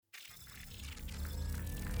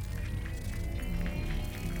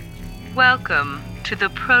Welcome to the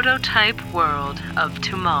prototype world of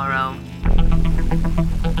tomorrow.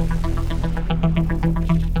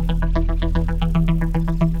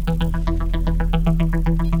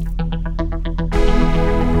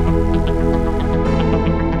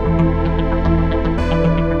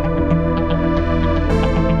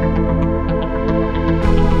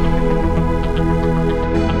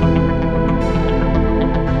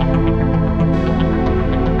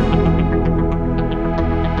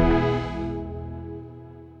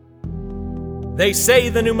 They say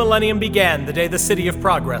the new millennium began the day the City of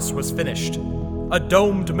Progress was finished. A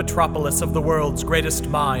domed metropolis of the world's greatest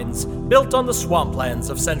minds, built on the swamplands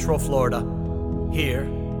of Central Florida. Here,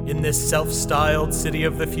 in this self-styled city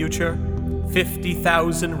of the future,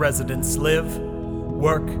 50,000 residents live,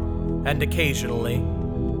 work, and occasionally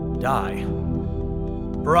die.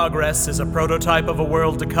 Progress is a prototype of a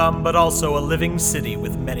world to come, but also a living city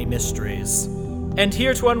with many mysteries. And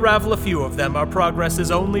here to unravel a few of them are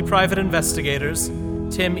Progress's only private investigators,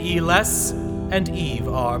 Tim E. Less and Eve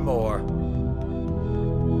R. Moore.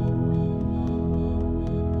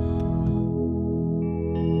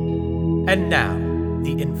 And now,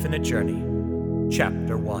 The Infinite Journey,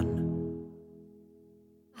 Chapter 1.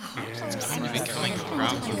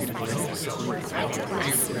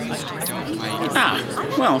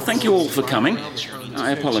 Well, thank you all for coming.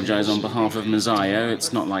 I apologize on behalf of Mazayo.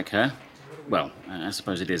 It's not like her. Well, I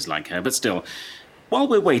suppose it is like her, but still. While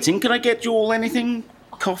we're waiting, can I get you all anything?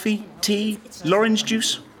 Coffee, tea, orange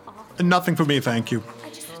juice? Nothing for me, thank you.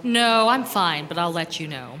 No, I'm fine, but I'll let you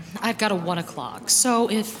know. I've got a 1 o'clock, so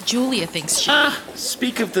if Julia thinks she...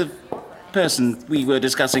 Speak of the person we were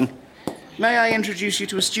discussing. May I introduce you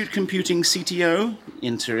to Astute Computing CTO,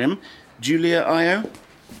 interim, Julia Io?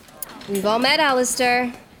 We've all met,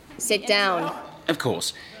 Alistair. Sit down. Of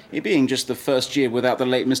course. It being just the first year without the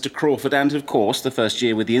late Mr. Crawford, and of course the first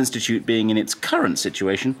year with the Institute being in its current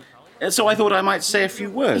situation. So I thought I might say a few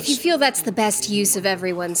words. If you feel that's the best use of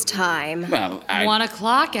everyone's time. Well, 1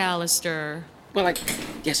 o'clock, Alistair. Well,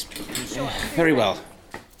 yes, very well.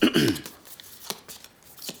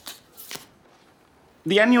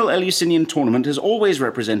 The annual Eleusinian tournament has always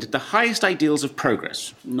represented the highest ideals of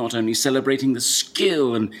progress, not only celebrating the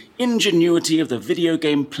skill and ingenuity of the video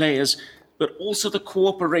game players, but also the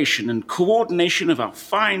cooperation and coordination of our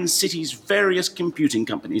fine city's various computing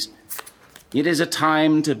companies. It is a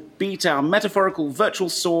time to beat our metaphorical virtual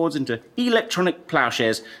swords into electronic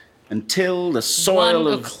plowshares until the soil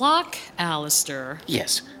 1 of... o'clock, Alistair.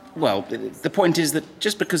 Yes. Well, the point is that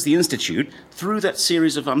just because the Institute, through that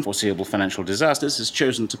series of unforeseeable financial disasters, has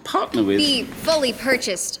chosen to partner with... Be fully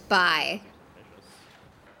purchased by...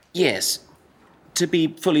 Yes, to be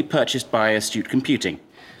fully purchased by Astute Computing.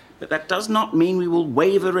 But that does not mean we will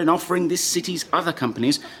waver in offering this city's other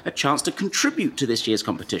companies a chance to contribute to this year's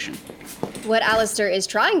competition. What Alistair is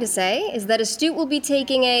trying to say is that Astute will be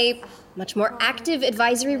taking a much more active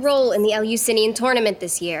advisory role in the Eleusinian tournament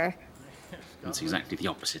this year. That's exactly the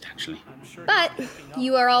opposite, actually. But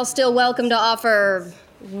you are all still welcome to offer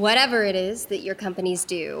whatever it is that your companies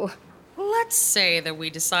do. Let's say that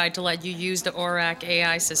we decide to let you use the ORAC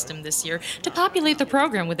AI system this year to populate the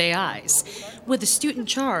program with AIs. With Astute in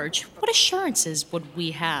charge, what assurances would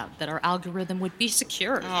we have that our algorithm would be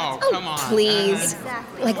secure? Oh, come on. Please.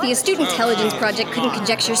 Like the Astute Intelligence Project couldn't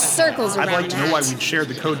conjecture circles around I'd like to know that. why we'd share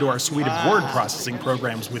the code to our suite of word processing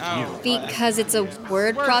programs with you. Because it's a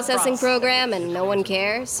word processing program and no one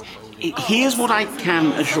cares? Here's what I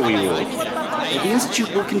can assure you all. The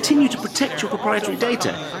Institute will continue to protect your proprietary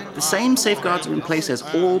data. The same safeguards are in place as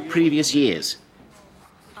all previous years.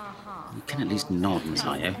 You can at least nod,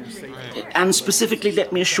 Mazayo. And specifically,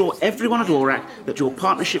 let me assure everyone at ORAC that your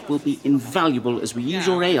partnership will be invaluable as we use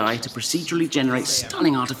your AI to procedurally generate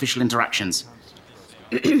stunning artificial interactions.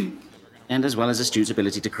 And as well as Astute's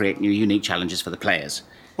ability to create new unique challenges for the players.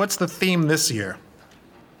 What's the theme this year?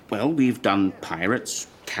 Well, we've done pirates,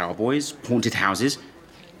 cowboys, haunted houses.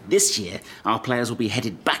 This year, our players will be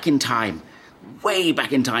headed back in time, way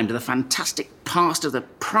back in time to the fantastic past of the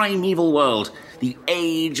primeval world, the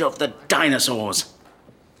age of the dinosaurs.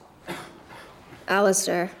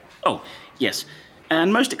 Alistair. Oh, yes.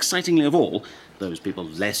 And most excitingly of all, those people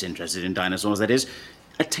less interested in dinosaurs, that is,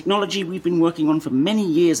 a technology we've been working on for many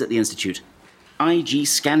years at the Institute, IG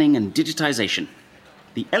scanning and digitization.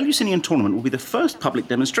 The Eleusinian tournament will be the first public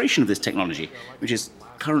demonstration of this technology, which is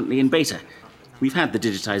currently in beta. We've had the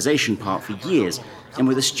digitization part for years, and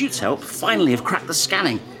with Astute's help, finally have cracked the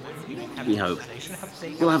scanning. We hope.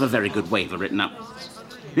 We'll have a very good waiver written up.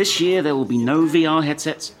 This year there will be no VR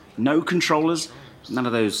headsets, no controllers, none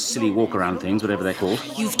of those silly walk-around things, whatever they're called.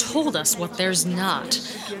 You've told us what there's not.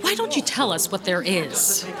 Why don't you tell us what there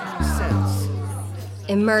is?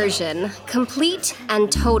 immersion, complete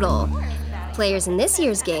and total. Players in this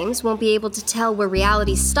year's games won't be able to tell where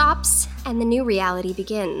reality stops and the new reality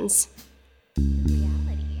begins.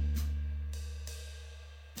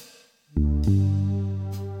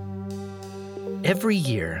 Every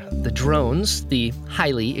year, the Drones, the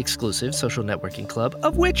highly exclusive social networking club,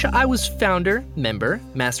 of which I was founder, member,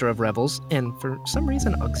 master of revels, and for some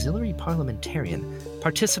reason auxiliary parliamentarian,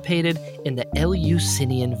 participated in the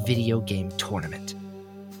Eleusinian video game tournament.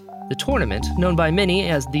 The tournament, known by many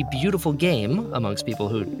as the beautiful game amongst people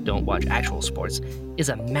who don't watch actual sports, is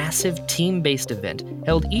a massive team-based event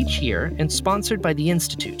held each year and sponsored by the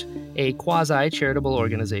Institute, a quasi-charitable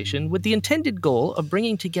organization with the intended goal of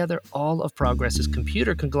bringing together all of Progress's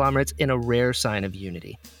computer conglomerates in a rare sign of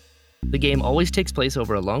unity. The game always takes place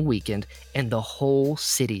over a long weekend, and the whole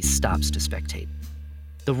city stops to spectate.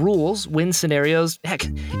 The rules, win scenarios, heck,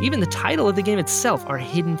 even the title of the game itself are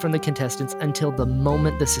hidden from the contestants until the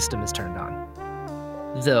moment the system is turned on.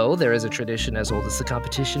 Though there is a tradition as old as the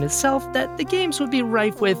competition itself that the games would be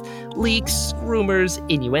rife with leaks, rumors,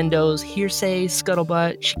 innuendos, hearsay,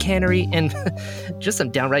 scuttlebutt, chicanery, and just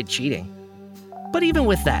some downright cheating. But even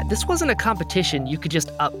with that, this wasn't a competition you could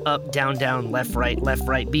just up, down, left,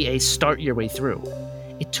 right, be a start your way through.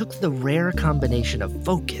 It took the rare combination of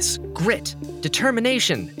focus, grit,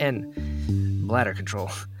 determination, and bladder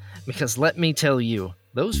control. Because let me tell you,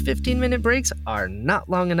 those 15-minute breaks are not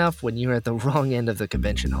long enough when you're at the wrong end of the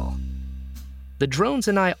convention hall. The Drones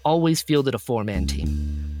and I always fielded a 4-man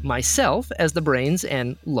team. Myself as the brains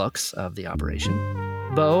and looks of the operation.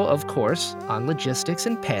 Bo, of course, on logistics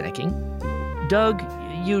and panicking. Doug,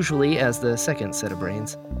 usually as the second set of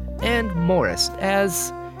brains. And Morris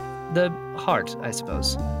as the heart, I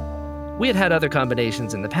suppose. We had other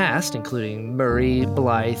combinations in the past, including Murray,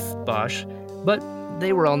 Blythe, Bosch, but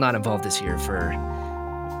they were all not involved this year for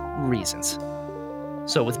reasons.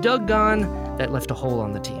 So with Doug gone, that left a hole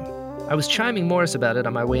on the team. I was chiming Morris about it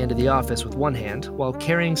on my way into the office with one hand, while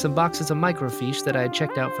carrying some boxes of microfiche that I had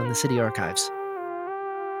checked out from the city archives.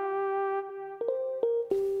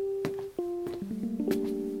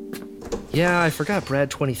 Yeah, I forgot Brad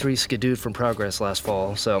 23 skidooed from Progress last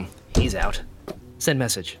fall, so he's out. Send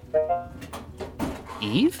message.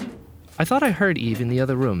 Eve? I thought I heard Eve in the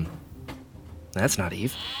other room. That's not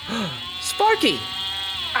Eve. Sparky!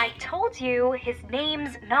 I told you his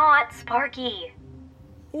name's not Sparky.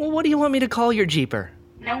 Well, what do you want me to call your Jeeper?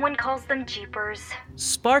 No one calls them Jeepers.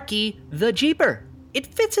 Sparky the Jeeper. It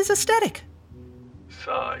fits his aesthetic.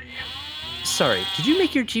 Sigh. Sorry, did you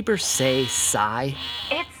make your Jeeper say sigh?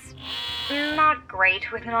 It's not great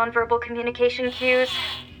with nonverbal communication cues.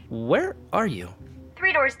 Where are you?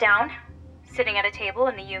 3 doors down, sitting at a table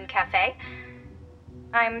in the Yoon Cafe.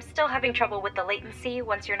 I'm still having trouble with the latency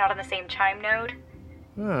once you're not on the same chime node.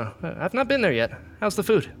 Oh, I've not been there yet. How's the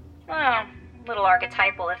food? Oh, a little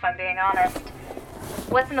archetypal if I'm being honest.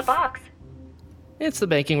 What's in the box? It's the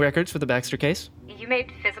banking records for the Baxter case. You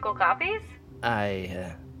made physical copies?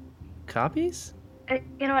 Copies?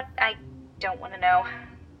 You know what? I don't want to know.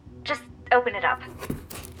 Just open it up.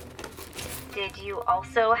 Did you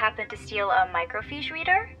also happen to steal a microfiche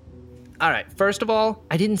reader? Alright, first of all,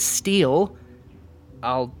 I didn't steal.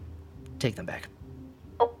 I'll take them back.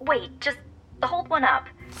 Oh, wait, just hold one up.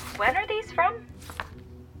 When are these from?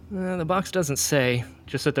 The box doesn't say,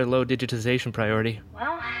 just that they're low digitization priority.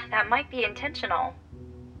 Well, that might be intentional.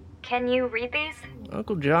 Can you read these?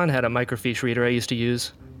 Uncle John had a microfiche reader I used to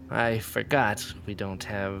use. I forgot we don't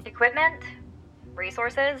have... Equipment?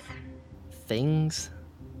 Resources? Things?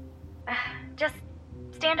 Just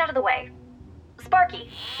stand out of the way.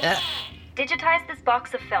 Sparky, digitize this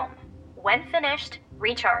box of film. When finished,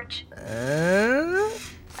 recharge.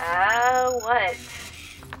 What?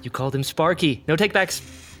 You called him Sparky. No takebacks.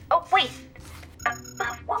 Oh, wait.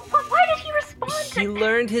 Why did he respond to... He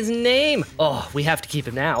learned his name. Oh, we have to keep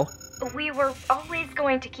him now. We were always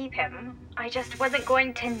going to keep him. I just wasn't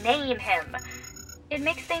going to name him. It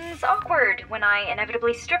makes things awkward when I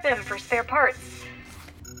inevitably strip him for spare parts.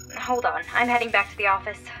 Hold on, I'm heading back to the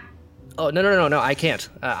office. Oh, no, I can't.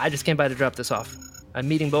 I just came by to drop this off. I'm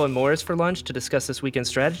meeting Bo and Morris for lunch to discuss this weekend's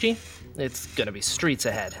strategy. It's gonna be streets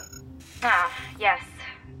ahead. Ah, yes.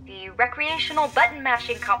 The recreational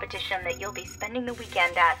button-mashing competition that you'll be spending the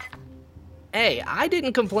weekend at. Hey, I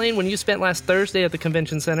didn't complain when you spent last Thursday at the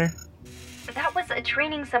convention center. That was a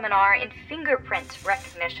training seminar in fingerprint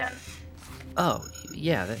recognition. Oh,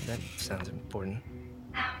 yeah, that sounds important.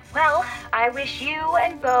 Well, I wish you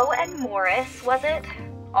and Bo and Morris, was it?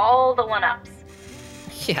 All the one-ups.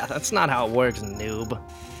 Yeah, that's not how it works, noob.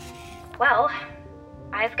 Well,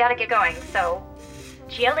 I've got to get going, so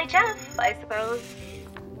GLHF, I suppose.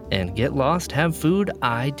 And get lost, have food,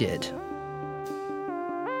 I did.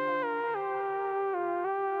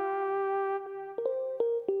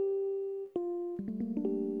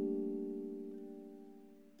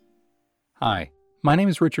 Hi, my name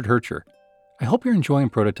is Richard Hercher. I hope you're enjoying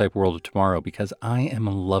Prototype World of Tomorrow because I am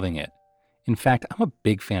loving it. In fact, I'm a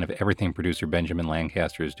big fan of everything producer Benjamin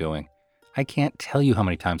Lancaster is doing. I can't tell you how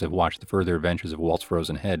many times I've watched the further adventures of Walt's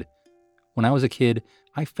Frozen Head. When I was a kid,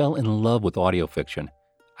 I fell in love with audio fiction.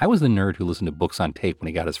 I was the nerd who listened to books on tape when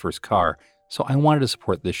he got his first car, so I wanted to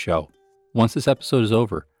support this show. Once this episode is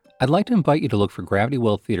over, I'd like to invite you to look for Gravity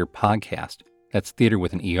Well Theater Podcast, that's theater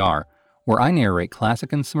with an ER, where I narrate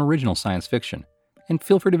classic and some original science fiction. And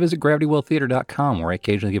feel free to visit gravitywelltheater.com, where I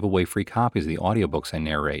occasionally give away free copies of the audiobooks I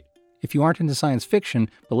narrate. If you aren't into science fiction,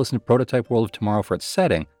 but listen to Prototype World of Tomorrow for its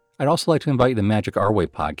setting, I'd also like to invite you to Magic Our Way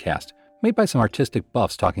podcast, made by some artistic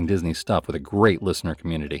buffs talking Disney stuff with a great listener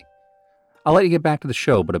community. I'll let you get back to the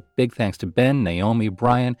show, but a big thanks to Ben, Naomi,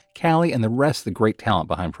 Brian, Callie, and the rest of the great talent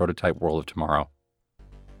behind Prototype World of Tomorrow.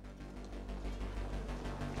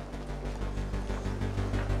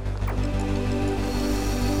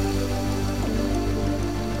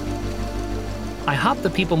 I hopped the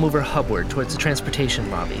People Mover hubward towards the transportation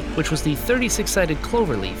lobby, which was the 36-sided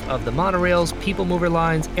cloverleaf of the monorails, People Mover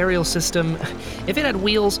lines, aerial system. If it had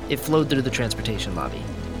wheels, it flowed through the transportation lobby.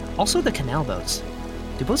 Also the canal boats.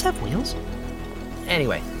 Do boats have wheels?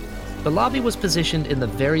 Anyway, the lobby was positioned in the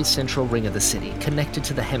very central ring of the city, connected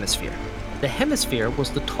to the hemisphere. The hemisphere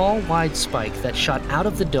was the tall, wide spike that shot out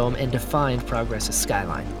of the dome and defined Progress's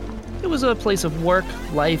skyline. It was a place of work,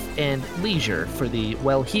 life, and leisure for the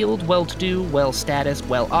well-heeled, well-to-do, well-status,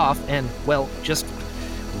 well-off, and, well, just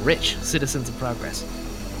rich citizens of Progress.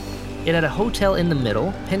 It had a hotel in the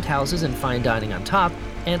middle, penthouses and fine dining on top,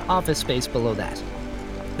 and office space below that.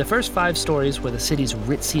 The first 5 stories were the city's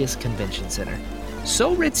ritziest convention center.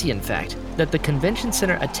 So ritzy, in fact, that the convention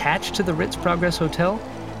center attached to the Ritz Progress Hotel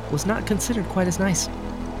was not considered quite as nice.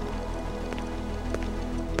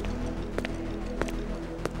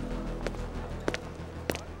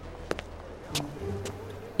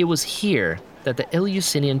 It was here that the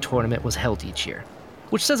Eleusinian tournament was held each year,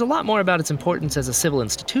 which says a lot more about its importance as a civil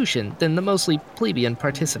institution than the mostly plebeian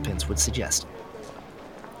participants would suggest.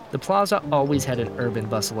 The plaza always had an urban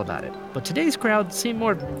bustle about it, but today's crowd seemed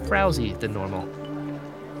more frowsy than normal.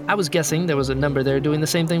 I was guessing there was a number there doing the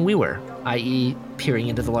same thing we were, i.e., peering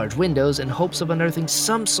into the large windows in hopes of unearthing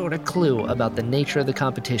some sort of clue about the nature of the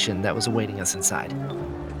competition that was awaiting us inside.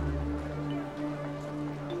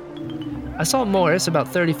 I saw Morris about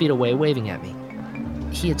 30 feet away waving at me.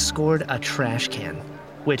 He had scored a trash can,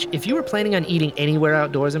 which, if you were planning on eating anywhere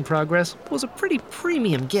outdoors in Progress, was a pretty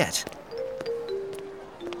premium get.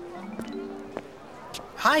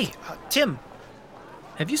 Hi, Tim.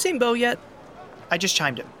 Have you seen Bo yet? I just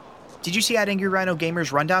chimed him. Did you see at Angry Rhino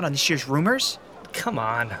Gamer's rundown on this year's rumors? Come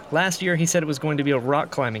on. Last year he said it was going to be a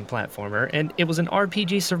rock climbing platformer, and it was an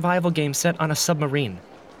RPG survival game set on a submarine.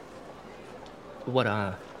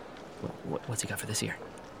 What's he got for this year?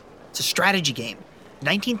 It's a strategy game.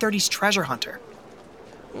 1930s treasure hunter.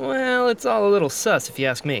 Well, it's all a little sus if you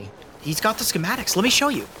ask me. He's got the schematics. Let me show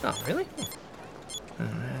you. Oh, really?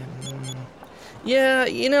 Yeah,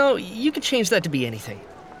 you could change that to be anything.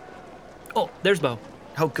 Oh, there's Bo.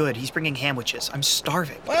 Oh, good. He's bringing sandwiches. I'm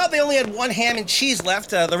starving. Well, they only had 1 ham and cheese left.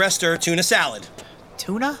 The rest are tuna salad.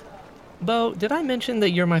 Tuna? Bo, did I mention that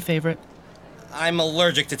you're my favorite? I'm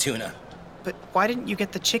allergic to tuna. But why didn't you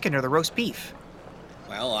get the chicken or the roast beef?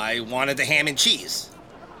 Well, I wanted the ham and cheese.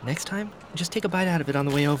 Next time, just take a bite out of it on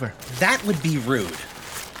the way over. That would be rude.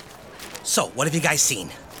 So, what have you guys seen?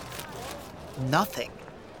 Nothing.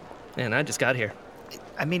 Man, I just got here.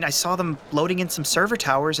 I mean, I saw them loading in some server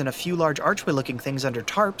towers and a few large archway-looking things under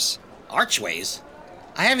tarps. Archways?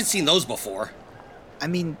 I haven't seen those before. I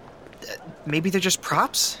mean, maybe they're just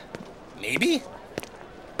props? Maybe?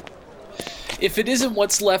 If it isn't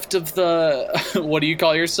what's left of the... what do you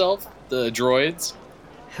call yourself? The droids?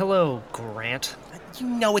 Hello, Grant. You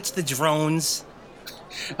know it's the drones.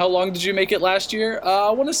 How long did you make it last year?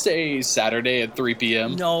 I want to say Saturday at 3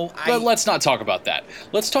 p.m. No, But let's not talk about that.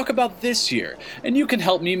 Let's talk about this year. And you can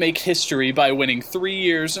help me make history by winning 3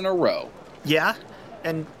 years in a row. Yeah?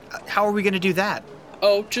 And how are we going to do that?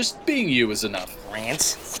 Oh, just being you is enough. Grant?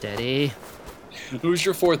 Steady. Who's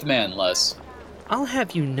your 4th man, Les? I'll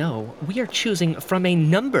have you know, we are choosing from a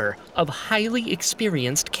number of highly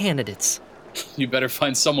experienced candidates. You better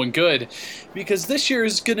find someone good, because this year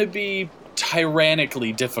is going to be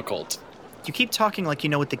tyrannically difficult. You keep talking like you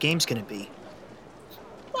know what the game's going to be.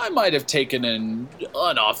 I might have taken an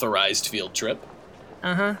unauthorized field trip.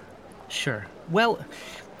 Uh-huh. Sure. Well,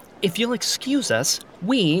 If you'll excuse us,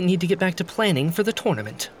 we need to get back to planning for the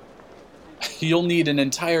tournament. You'll need an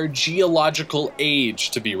entire geological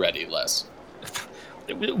age to be ready, Les.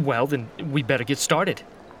 Well, then we better get started.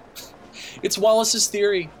 It's Wallace's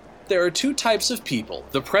theory. There are two types of people,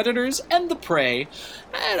 the predators and the prey,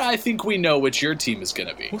 and I think we know which your team is going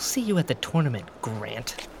to be. We'll see you at the tournament,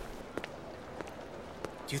 Grant.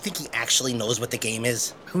 Do you think he actually knows what the game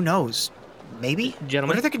is? Who knows? Maybe?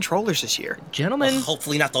 Gentlemen? What are the controllers this year? Gentlemen? Well,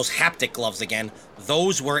 hopefully not those haptic gloves again.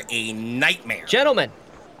 Those were a nightmare. Gentlemen!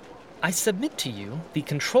 I submit to you, the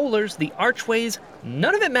controllers, the archways,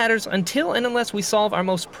 none of it matters until and unless we solve our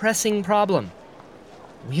most pressing problem.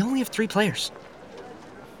 We only have 3 players.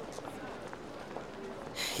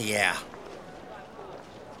 Yeah.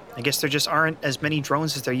 I guess there just aren't as many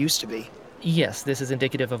drones as there used to be. Yes, this is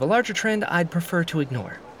indicative of a larger trend I'd prefer to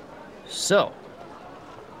ignore. So,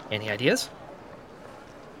 any ideas?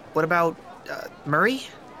 What about, Murray?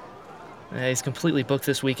 He's completely booked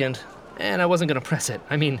this weekend, and I wasn't going to press it.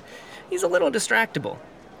 I mean, he's a little distractible.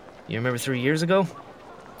 You remember 3 years ago?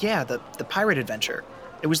 Yeah, the pirate adventure.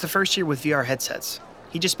 It was the first year with VR headsets.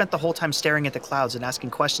 He just spent the whole time staring at the clouds and asking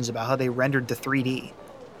questions about how they rendered the 3D.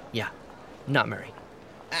 Yeah, not Murray.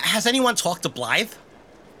 Has anyone talked to Blythe?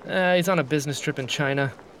 He's on a business trip in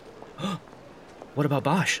China. What about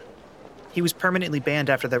Bosch? He was permanently banned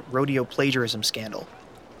after that rodeo plagiarism scandal.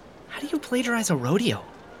 How do you plagiarize a rodeo?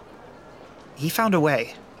 He found a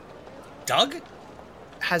way. Doug?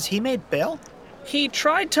 Has he made bail? He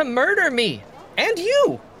tried to murder me! And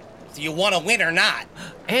you! Do you want to win or not?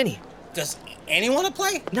 Annie. Does Annie want to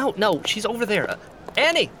play? No, she's over there.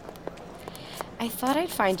 Annie! I thought I'd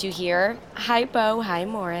find you here. Hi, Bo. Hi,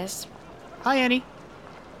 Morris. Hi, Annie.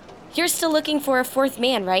 You're still looking for a 4th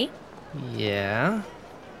man, right? Yeah?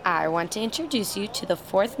 I want to introduce you to the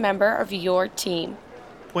 4th member of your team.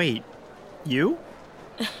 Wait, you?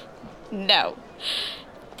 No.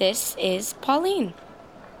 This is Pauline.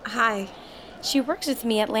 Hi. She works with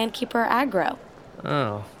me at Landkeeper Agro.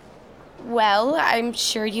 Oh. Well, I'm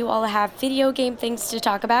sure you all have video game things to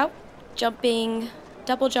talk about. Jumping,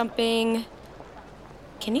 double jumping.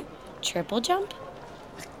 Can you triple jump?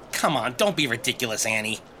 Come on, don't be ridiculous,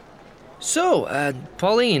 Annie. So,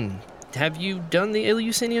 Pauline, have you done the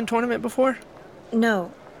Eleusinian tournament before?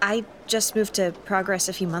 No, I just moved to Progress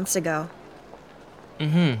a few months ago.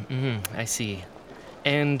 I see.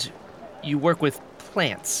 And you work with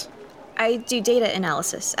plants? I do data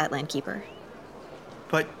analysis at Landkeeper.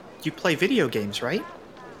 But you play video games, right?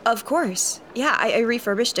 Of course. Yeah, I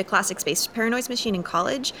refurbished a classic Space Paranoids machine in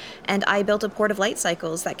college, and I built a port of light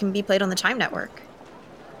cycles that can be played on the Time Network.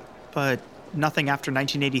 But nothing after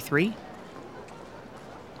 1983?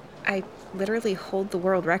 I literally hold the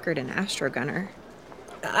world record in Astro Gunner.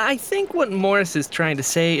 I think what Morris is trying to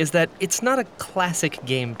say is that it's not a classic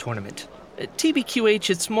game tournament. TBQH,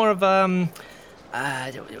 it's more of,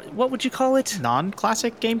 what would you call it?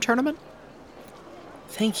 Non-classic game tournament?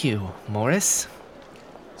 Thank you, Morris.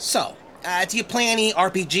 So, do you play any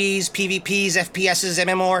RPGs, PvPs, FPSs,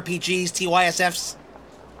 MMORPGs, TYSFs?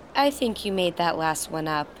 I think you made that last one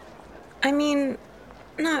up. I mean,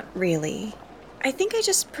 not really. I think I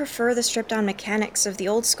just prefer the stripped-down mechanics of the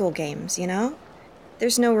old-school games, you know?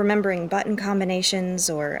 There's no remembering button combinations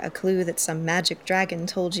or a clue that some magic dragon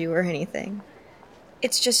told you or anything.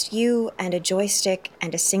 It's just you and a joystick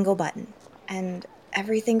and a single button, and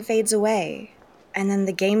everything fades away. And then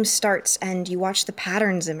the game starts and you watch the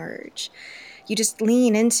patterns emerge. You just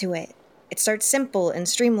lean into it. It starts simple and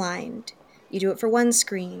streamlined. You do it for 1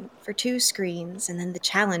 screen, for 2 screens, and then the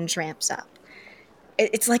challenge ramps up.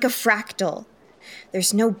 It's like a fractal.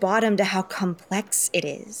 There's no bottom to how complex it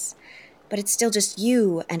is. But it's still just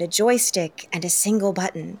you and a joystick and a single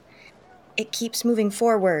button. It keeps moving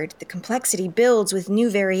forward. The complexity builds with new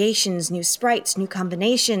variations, new sprites, new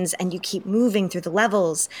combinations, and you keep moving through the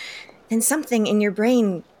levels. Then something in your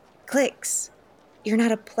brain clicks. You're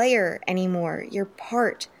not a player anymore. You're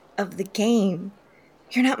part of the game.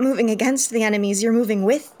 You're not moving against the enemies, you're moving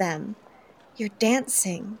with them. You're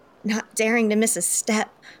dancing, not daring to miss a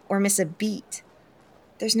step or miss a beat.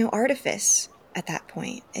 There's no artifice at that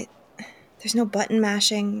point. There's no button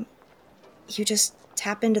mashing. You just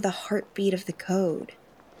tap into the heartbeat of the code.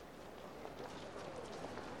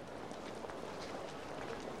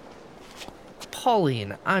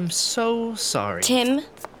 Pauline, I'm so sorry. Tim,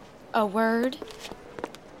 a word?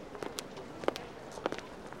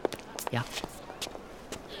 Yeah?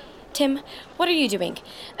 Tim, what are you doing?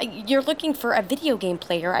 You're looking for a video game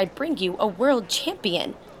player. I'd bring you a world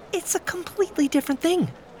champion. It's a completely different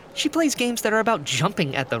thing. She plays games that are about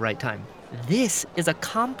jumping at the right time. This is a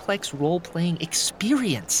complex role-playing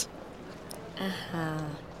experience. Uh-huh.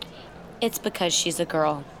 It's because she's a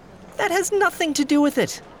girl. That has nothing to do with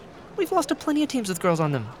it. We've lost to plenty of teams with girls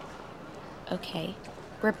on them. Okay.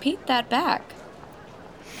 Repeat that back.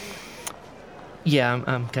 Yeah,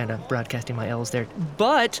 I'm kind of broadcasting my L's there.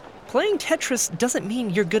 But playing Tetris doesn't mean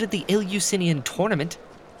you're good at the Eleusinian tournament.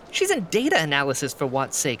 She's in data analysis for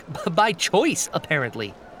Watt's sake, by choice,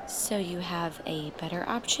 apparently. So you have a better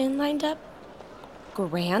option lined up?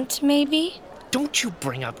 Grant, maybe? Don't you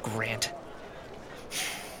bring up Grant.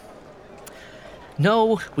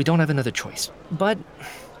 No, we don't have another choice. But, you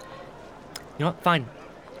know what, fine.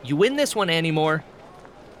 You win this one, Annie Moore.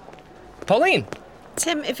 Pauline!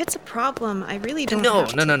 Tim, if it's a problem, I really don't No.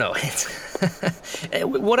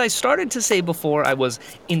 What I started to say before I was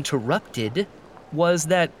interrupted was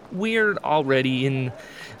that we're already in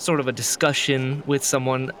sort of a discussion with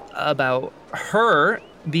someone about her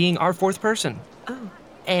being our fourth person. Oh.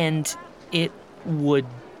 And it would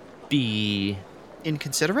be...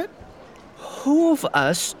 Inconsiderate? Who of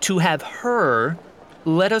us to have her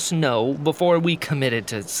let us know before we committed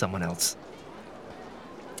to someone else?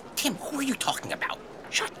 Tim, who are you talking about?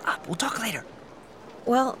 Shut up. We'll talk later.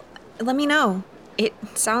 Well, let me know. It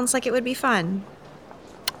sounds like it would be fun.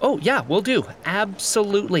 Oh, yeah, we'll do.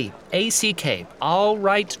 Absolutely. ACK. All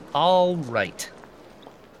right.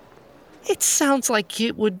 It sounds like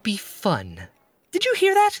it would be fun. Did you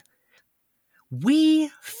hear that?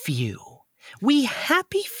 We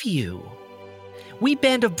happy few. We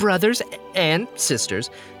band of brothers and sisters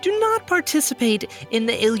do not participate in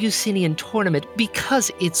the Eleusinian tournament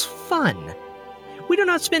because it's fun. We do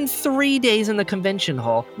not spend 3 days in the convention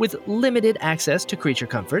hall with limited access to creature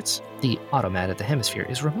comforts. The automat at the Hemisphere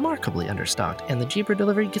is remarkably understocked, and the Jeeper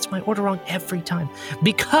delivery gets my order wrong every time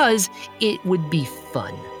because it would be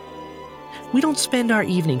fun. We don't spend our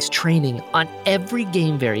evenings training on every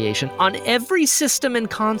game variation, on every system and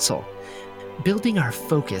console, building our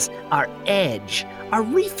focus, our edge, our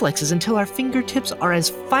reflexes until our fingertips are as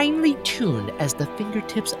finely tuned as the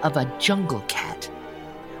fingertips of a jungle cat.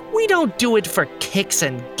 We don't do it for kicks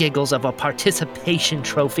and giggles of a participation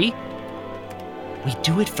trophy. We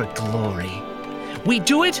do it for glory. We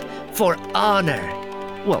do it for honor.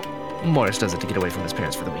 Well, Morris does it to get away from his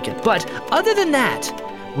parents for the weekend. But other than that,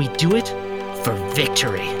 we do it for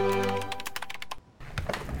victory.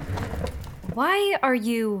 Why are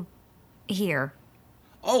you here?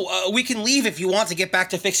 Oh, we can leave if you want to get back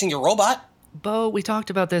to fixing your robot. Bo, we talked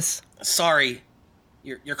about this. Sorry.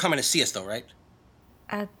 You're coming to see us, though, right?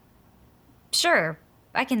 Sure.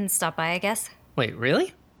 I can stop by, I guess. Wait,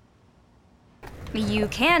 really? You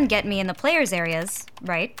can get me in the players' areas,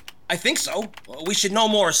 right? I think so. We should know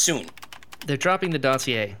more soon. They're dropping the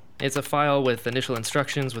dossier. It's a file with initial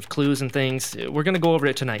instructions, with clues and things. We're gonna go over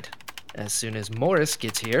it tonight. As soon as Morris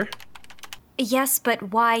gets here. Yes,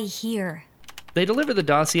 but why here? They deliver the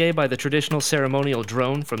dossier by the traditional ceremonial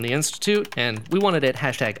drone from the Institute, and we wanted it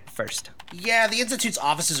 #first. Yeah, the Institute's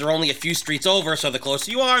offices are only a few streets over, so the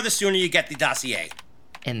closer you are, the sooner you get the dossier.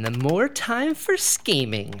 And the more time for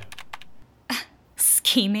scheming.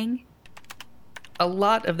 Scheming? A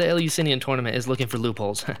lot of the Eleusinian tournament is looking for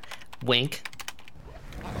loopholes. Wink.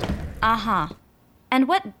 Uh-huh. And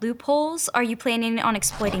what loopholes are you planning on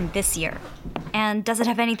exploiting this year? And does it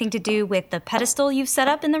have anything to do with the pedestal you've set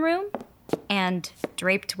up in the room? And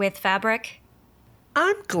draped with fabric?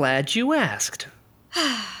 I'm glad you asked.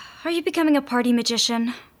 Are you becoming a party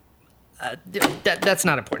magician? That's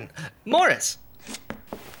not important. Morris!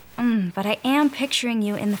 But I am picturing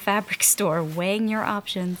you in the fabric store weighing your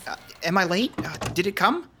options. Am I late? Did it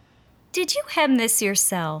come? Did you hem this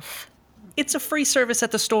yourself? It's a free service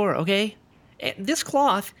at the store, okay? This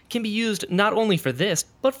cloth can be used not only for this,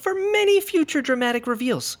 but for many future dramatic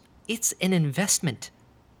reveals. It's an investment.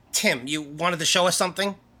 Tim, you wanted to show us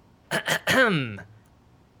something?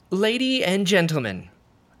 Lady and gentlemen,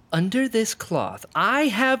 under this cloth, I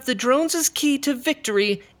have the drones' key to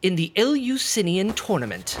victory in the Eleusinian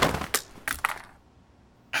tournament.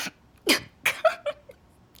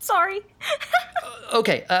 Sorry.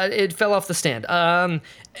 Okay, it fell off the stand.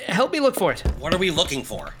 Help me look for it. What are we looking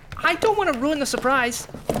for? I don't want to ruin the surprise.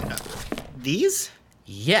 These?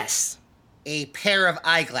 Yes. A pair of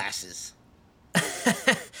eyeglasses.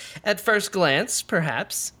 At first glance,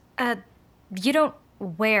 perhaps. You don't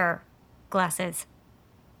wear glasses.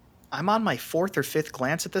 I'm on my 4th or 5th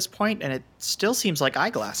glance at this point, and it still seems like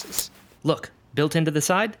eyeglasses. Look, built into the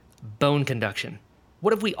side, bone conduction.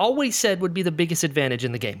 What have we always said would be the biggest advantage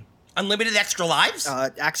in the game? Unlimited extra lives?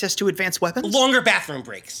 Access to advanced weapons? Longer bathroom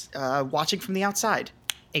breaks. Watching from the outside.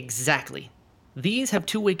 Exactly. These have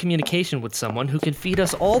two-way communication with someone who can feed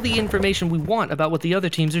us all the information we want about what the other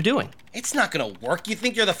teams are doing. It's not gonna work. You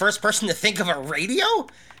think you're the first person to think of a radio?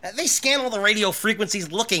 They scan all the radio frequencies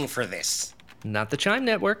looking for this. Not the Chime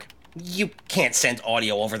Network. You can't send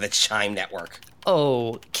audio over the Chime Network.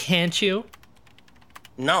 Oh, can't you?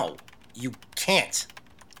 No, you can't.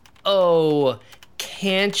 Oh,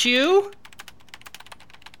 can't you?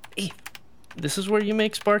 Hey, this is where you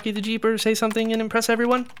make Sparky the Jeeper say something and impress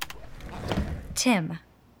everyone? Tim,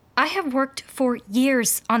 I have worked for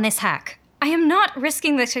years on this hack. I am not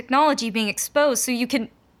risking the technology being exposed so you can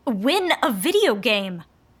win a video game.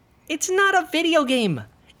 It's not a video game.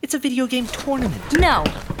 It's a video game tournament. No.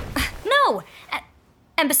 No.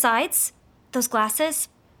 And besides, those glasses,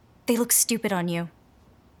 they look stupid on you.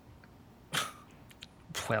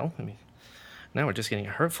 Well, I mean, now we're just getting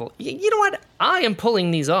hurtful. You know what? I am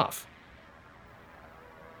pulling these off.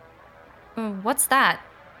 What's that?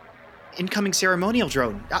 Incoming ceremonial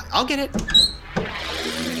drone. I'll get it.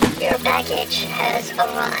 Your package has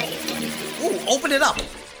arrived. Ooh, open it up.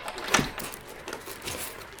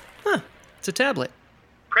 Huh, it's a tablet.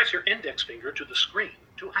 Press your index finger to the screen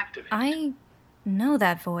to activate. I know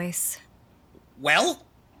that voice. Well?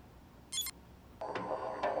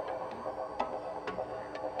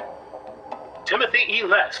 Timothy E.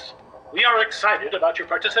 Less, we are excited about your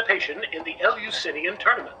participation in the Eleusinian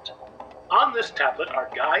tournament. On this tablet are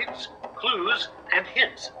guides, clues, and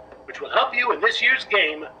hints, which will help you in this year's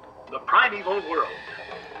game, The Primeval World.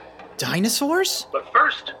 Dinosaurs? But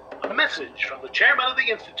first, a message from the chairman of the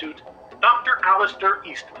Institute, Dr. Alistair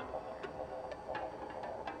Eastman.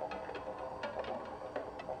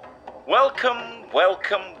 Welcome,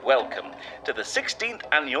 welcome, welcome to the 16th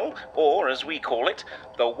annual, or as we call it,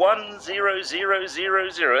 the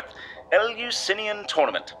 10000th Eleusinian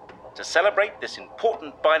Tournament. To celebrate this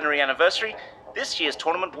important binary anniversary, this year's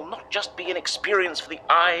tournament will not just be an experience for the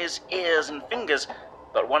eyes, ears, and fingers,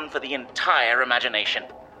 but one for the entire imagination.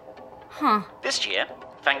 Huh. This year,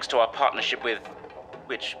 thanks to our partnership with,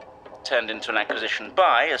 which turned into an acquisition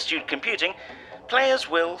by, Astute Computing, players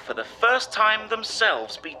will, for the first time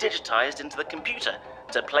themselves, be digitized into the computer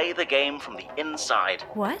to play the game from the inside.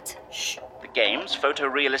 What? Shh. The game's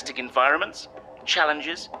photorealistic environments,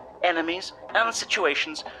 challenges, enemies, and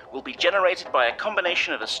situations will be generated by a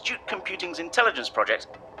combination of Astute Computing's intelligence project,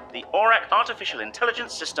 the Aurak Artificial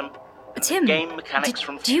Intelligence System, and Tim, game mechanics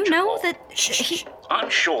from do you Future know Core. that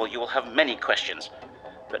I'm sure you will have many questions,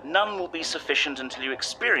 but none will be sufficient until you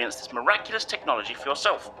experience this miraculous technology for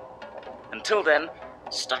yourself. Until then,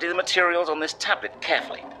 study the materials on this tablet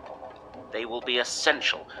carefully. They will be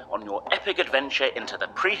essential on your epic adventure into the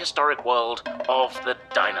prehistoric world of the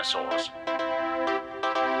dinosaurs.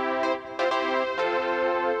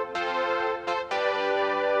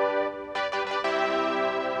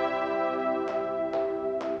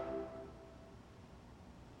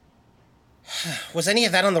 Was any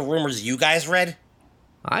of that on the rumors you guys read?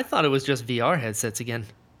 I thought it was just VR headsets again.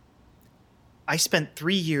 I spent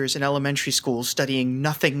 3 years in elementary school studying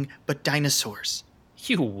nothing but dinosaurs.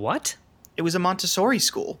 You what? It was a Montessori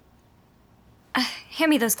school. Hand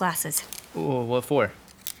me those glasses. Ooh, what for?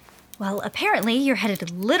 Well, apparently you're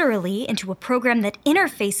headed literally into a program that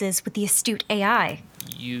interfaces with the Astute AI.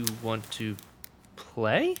 You want to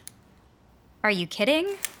play? Are you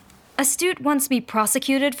kidding? Astute wants me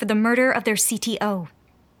prosecuted for the murder of their CTO.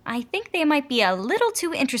 I think they might be a little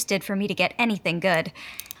too interested for me to get anything good.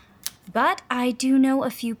 But I do know a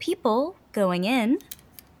few people going in.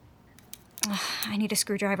 I need a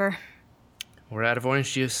screwdriver. We're out of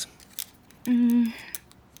orange juice.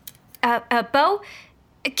 Bo?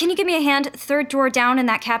 Can you give me a hand? Third drawer down in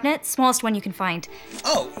that cabinet. Smallest one you can find.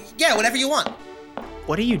 Oh, yeah, whatever you want.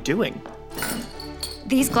 What are you doing?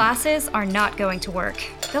 These glasses are not going to work.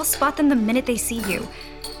 They'll spot them the minute they see you.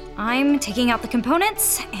 I'm taking out the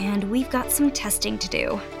components, and we've got some testing to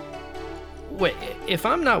do. Wait, if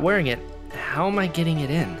I'm not wearing it, how am I getting it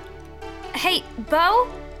in? Hey, Bo?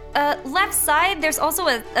 Left side, there's also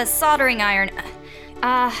a soldering iron.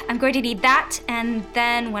 I'm going to need that, and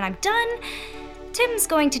then when I'm done, Tim's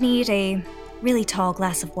going to need a really tall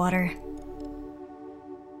glass of water.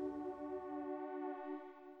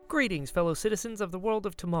 Greetings, fellow citizens of the world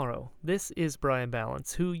of tomorrow. This is Brian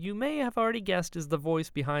Balance, who you may have already guessed is the voice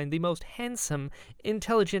behind the most handsome,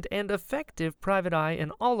 intelligent, and effective private eye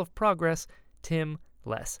in all of Progress, Tim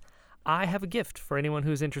Less. I have a gift for anyone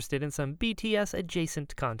who's interested in some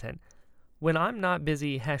BTS-adjacent content. When I'm not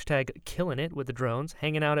busy #killing it with the drones,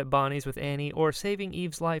 hanging out at Bonnie's with Annie, or saving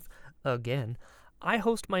Eve's life again, I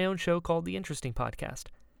host my own show called The Interesting Podcast.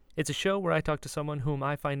 It's a show where I talk to someone whom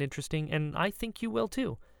I find interesting, and I think you will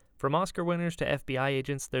too. From Oscar winners to FBI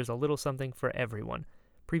agents, there's a little something for everyone.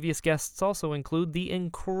 Previous guests also include the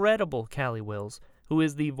incredible Callie Wills, who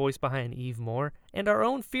is the voice behind Eve Moore, and our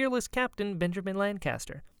own fearless captain, Benjamin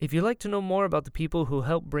Lancaster. If you'd like to know more about the people who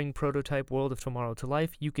help bring Prototype World of Tomorrow to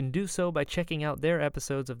life, you can do so by checking out their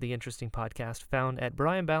episodes of The Interesting Podcast found at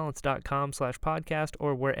brianbalance.com/podcast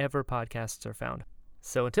or wherever podcasts are found.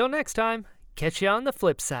 So until next time, catch you on the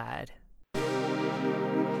flip side.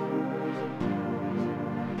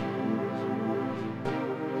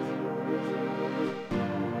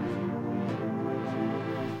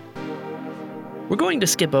 We're going to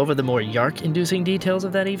skip over the more yark-inducing details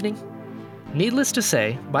of that evening. Needless to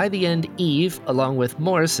say, by the end, Eve, along with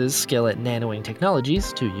Morris's skill at nanoing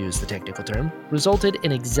technologies, to use the technical term, resulted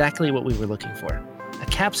in exactly what we were looking for. A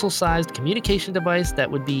capsule-sized communication device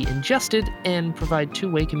that would be ingested and provide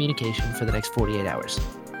two-way communication for the next 48 hours.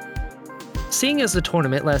 Seeing as the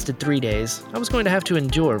tournament lasted 3 days, I was going to have to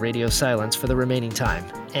endure radio silence for the remaining time,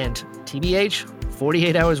 and TBH,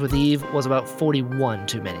 48 hours with Eve was about 41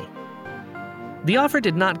 too many. The offer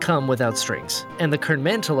did not come without strings, and the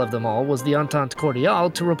kernmental of them all was the entente cordiale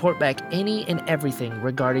to report back any and everything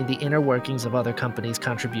regarding the inner workings of other companies'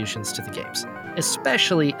 contributions to the games,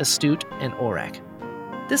 especially Astute and Aurak.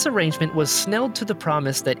 This arrangement was snelled to the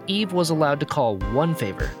promise that Eve was allowed to call one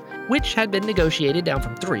favor, which had been negotiated down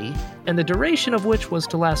from 3, and the duration of which was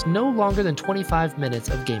to last no longer than 25 minutes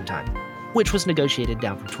of game time, which was negotiated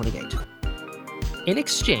down from 28. In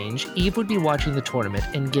exchange, Eve would be watching the tournament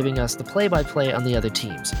and giving us the play-by-play on the other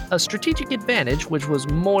teams, a strategic advantage which was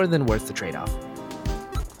more than worth the trade-off.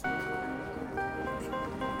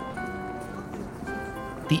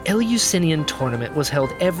 The Eleusinian tournament was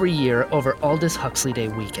held every year over Aldous Huxley Day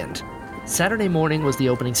weekend. Saturday morning was the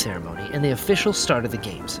opening ceremony and the official start of the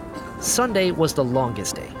games. Sunday was the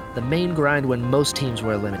longest day, the main grind when most teams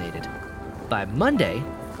were eliminated. By Monday,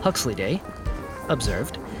 Huxley Day,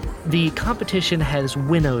 observed, the competition has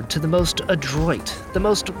winnowed to the most adroit, the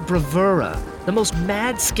most bravura, the most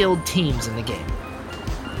mad-skilled teams in the game.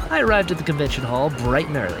 I arrived at the convention hall bright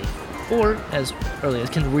and early, or as early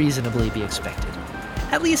as can reasonably be expected.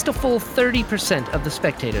 At least a full 30% of the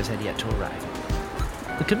spectators had yet to arrive.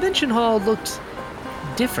 The convention hall looked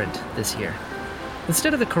different this year.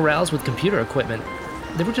 Instead of the corrals with computer equipment,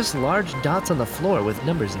 there were just large dots on the floor with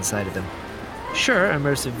numbers inside of them. Sure,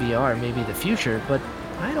 immersive VR may be the future, but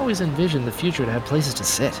I'd always envisioned the future to have places to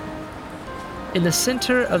sit. In the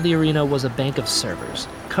center of the arena was a bank of servers,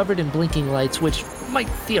 covered in blinking lights which might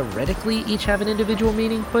theoretically each have an individual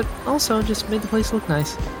meaning, but also just made the place look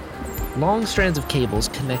nice. Long strands of cables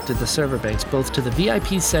connected the server banks both to the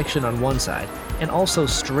VIP section on one side and also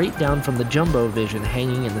straight down from the Jumbo Vision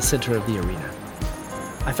hanging in the center of the arena.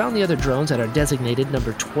 I found the other drones at our designated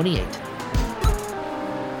number 28.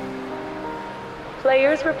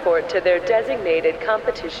 Players report to their designated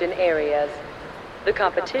competition areas. The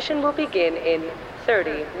competition will begin in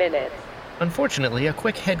 30 minutes. Unfortunately, a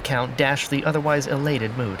quick head count dashed the otherwise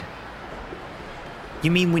elated mood.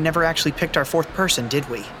 You mean we never actually picked our fourth person, did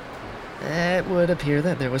we? It would appear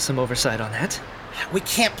that there was some oversight on that. We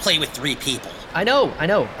can't play with 3 people. I know.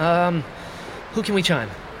 Who can we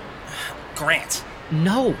chime? Grant.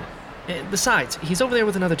 No. Besides, he's over there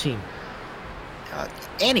with another team.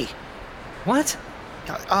 Annie. What?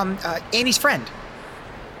 Annie's friend.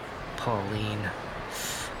 Pauline.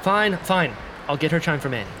 Fine. I'll get her chime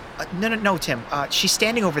from Annie. No, Tim. She's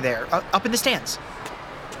standing over there, up in the stands.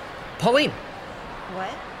 Pauline! What?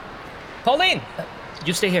 Pauline!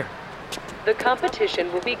 You stay here. The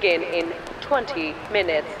competition will begin in 20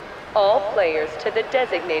 minutes. All players to the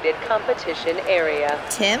designated competition area.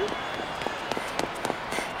 Tim?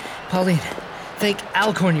 Pauline, thank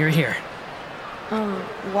Alcorn you're here.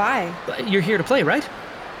 Why? You're here to play, right?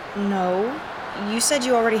 No. You said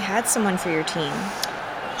you already had someone for your team.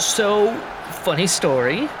 So, funny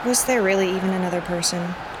story. Was there really even another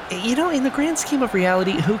person? You know, in the grand scheme of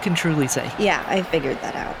reality, who can truly say? Yeah, I figured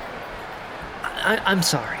that out. I'm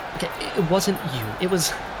sorry. Okay, it wasn't you. It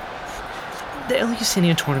was... The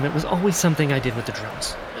Eleusinian tournament was always something I did with the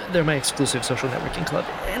drones. They're my exclusive social networking club,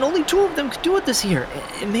 and only 2 of them could do it this year.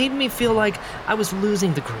 It made me feel like I was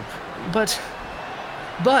losing the group. But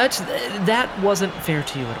that wasn't fair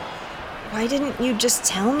to you at all. Why didn't you just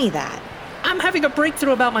tell me that? I'm having a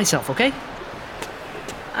breakthrough about myself, okay?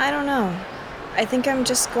 I don't know. I think I'm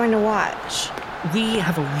just going to watch. We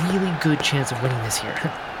have a really good chance of winning this year.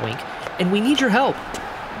 Wink. And we need your help.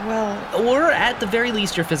 Well... Or at the very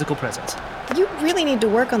least, your physical presence. You really need to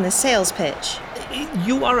work on the sales pitch.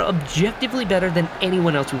 You are objectively better than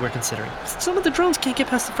anyone else we were considering. Some of the drones can't get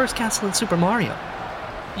past the first castle in Super Mario.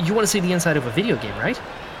 You want to see the inside of a video game, right?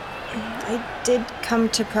 I did come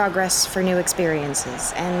to Progress for new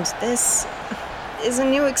experiences, and this is a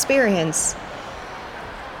new experience.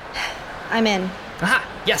 I'm in. Aha!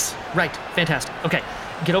 Yes, right. Fantastic. Okay,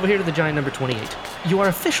 get over here to the giant number 28. You are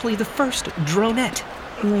officially the first dronette.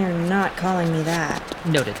 We're not calling me that.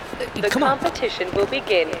 Noted. The competition will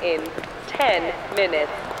begin in 10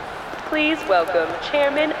 minutes. Please welcome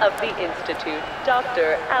Chairman of the Institute,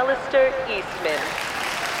 Dr. Alistair Eastman.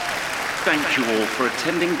 Thank you all for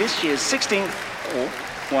attending this year's 16th, or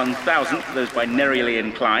 1000th for those binarially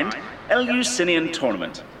inclined, Eleusinian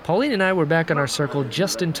Tournament. Pauline and I were back in our circle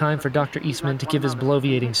just in time for Dr. Eastman to give his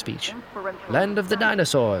bloviating speech. Land of the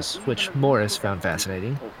dinosaurs, which Morris found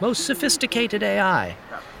fascinating. Most sophisticated AI.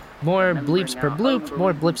 More bleeps per bloop,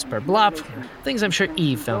 more blips per blop. Things I'm sure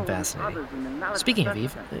Eve found fascinating. Speaking of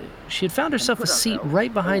Eve, she had found herself a seat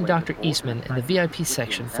right behind Dr. Eastman in the VIP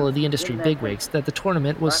section full of the industry bigwigs that the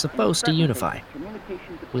tournament was supposed to unify.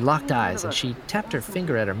 We locked eyes, and she tapped her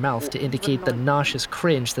finger at her mouth to indicate the nauseous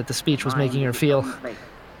cringe that the speech was making her feel.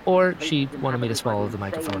 Or she wanted me to swallow the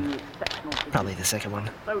microphone. Probably the second one.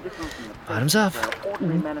 Bottoms up.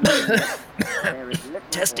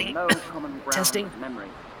 Testing. Testing.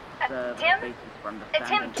 Tim?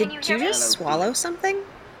 Tim, Did you just swallow something?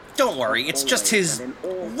 Don't worry, it's just his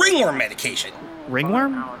ringworm medication.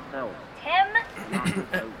 Ringworm? Tim?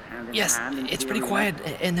 Yes, it's pretty quiet,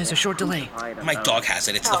 and there's a short delay. My dog has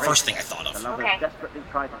it. It's the first thing I thought of. Okay.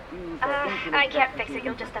 I can't fix it.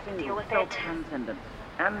 You'll just have to deal with it.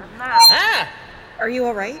 Ah! Are you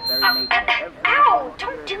all right? Ow!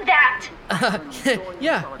 Don't do that!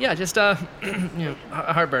 Yeah, just,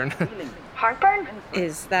 heartburn. Heartburn?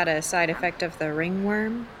 Is that a side effect of the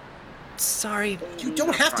ringworm? Sorry. You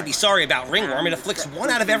don't have to be sorry about ringworm. It afflicts 1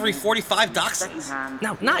 out of every 45 dachshunds.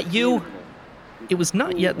 No, not you. It was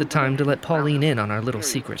not yet the time to let Pauline in on our little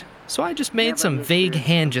secret, so I just made some vague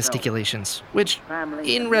hand gesticulations, which,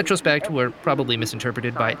 in retrospect, were probably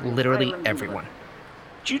misinterpreted by literally everyone.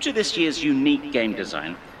 Due to this year's unique game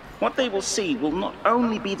design, what they will see will not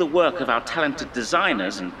only be the work of our talented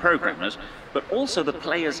designers and programmers, but also the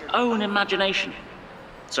player's own imagination.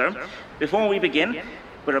 So, before we begin,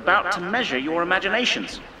 we're about to measure your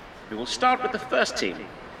imaginations. We will start with the first team,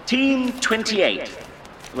 Team 28.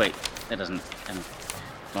 Wait, that doesn't...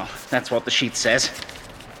 well, that's what the sheet says.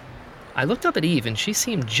 I looked up at Eve, and she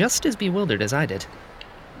seemed just as bewildered as I did.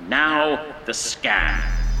 Now, the scan.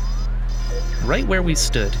 Right where we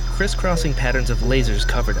stood, crisscrossing patterns of lasers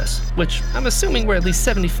covered us, which I'm assuming were at least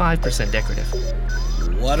 75% decorative.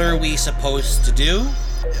 What are we supposed to do?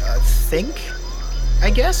 Think?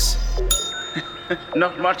 I guess?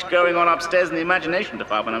 Not much going on upstairs in the imagination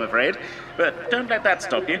department, I'm afraid. But don't let that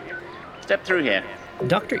stop you. Step through here.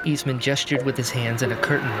 Dr. Eastman gestured with his hands and a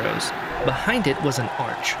curtain rose. Behind it was an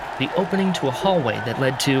arch, the opening to a hallway that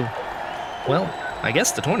led to, well, I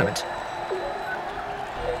guess the tournament.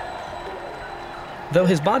 Though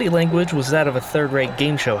his body language was that of a third-rate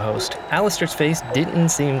game show host, Alistair's face didn't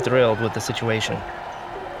seem thrilled with the situation.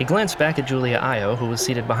 He glanced back at Julia Io, who was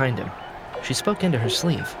seated behind him. She spoke into her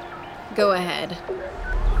sleeve. Go ahead.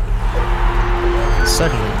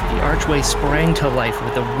 Suddenly, the archway sprang to life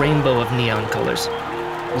with a rainbow of neon colors.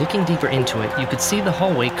 Looking deeper into it, you could see the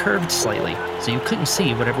hallway curved slightly, so you couldn't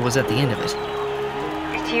see whatever was at the end of it.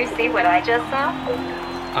 Did you see what I just saw?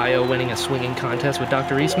 Io winning a swinging contest with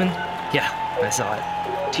Dr. Eastman? Yeah, I saw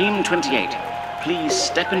it. Team 28, please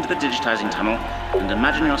step into the digitizing tunnel and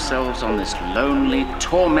imagine yourselves on this lonely,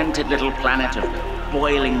 tormented little planet of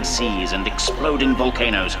boiling seas and exploding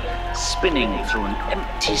volcanoes, spinning through an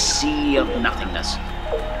empty sea of nothingness.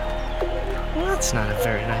 Well, that's not a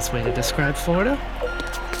very nice way to describe Florida.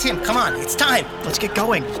 Tim, come on, it's time. Let's get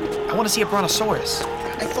going. I want to see a brontosaurus.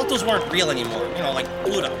 I thought those weren't real anymore, like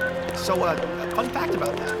Pluto. So, fun fact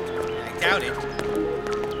about that. I doubt it.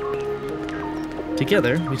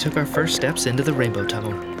 Together, we took our first steps into the rainbow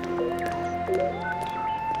tunnel.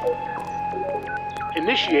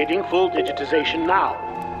 Initiating full digitization now.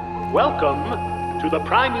 Welcome to the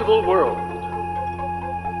primeval world.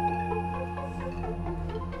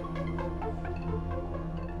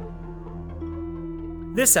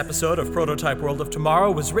 This episode of Prototype World of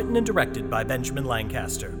Tomorrow was written and directed by Benjamin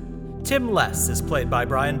Lancaster. Tim Less is played by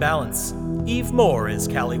Brian Balance. Eve Moore is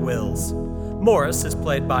Callie Wills. Morris is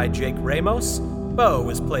played by Jake Ramos. Bo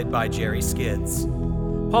is played by Jerry Skids.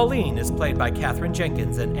 Pauline is played by Katherine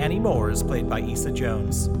Jenkins, and Annie Moore is played by Issa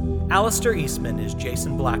Jones. Alistair Eastman is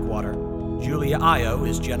Jason Blackwater. Julia Io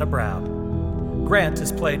is Jenna Brown. Grant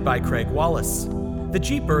is played by Craig Wallace. The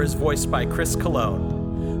Jeeper is voiced by Chris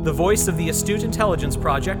Colon. The voice of the Astute Intelligence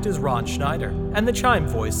Project is Ron Schneider, and the Chime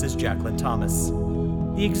voice is Jacqueline Thomas.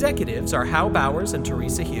 The executives are Hal Bowers and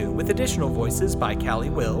Teresa Hugh, with additional voices by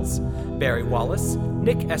Callie Wills, Barry Wallace,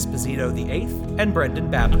 Nick Esposito VIII, and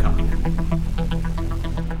Brendan Babcock.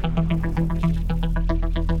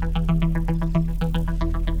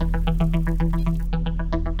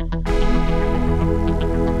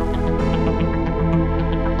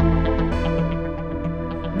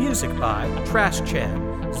 Music by Trash Chan,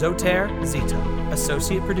 Zotair Zita,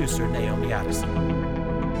 Associate Producer Naomi Addison.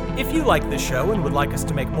 If you like this show and would like us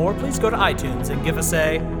to make more, please go to iTunes and give us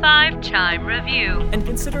a 5-chime review. And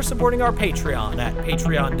consider supporting our Patreon at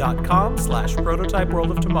patreon.com/Prototype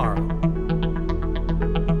World of Tomorrow.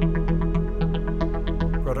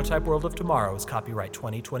 Prototype World of Tomorrow is copyright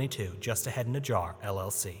 2022, Just a Head in a Jar,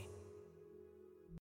 LLC.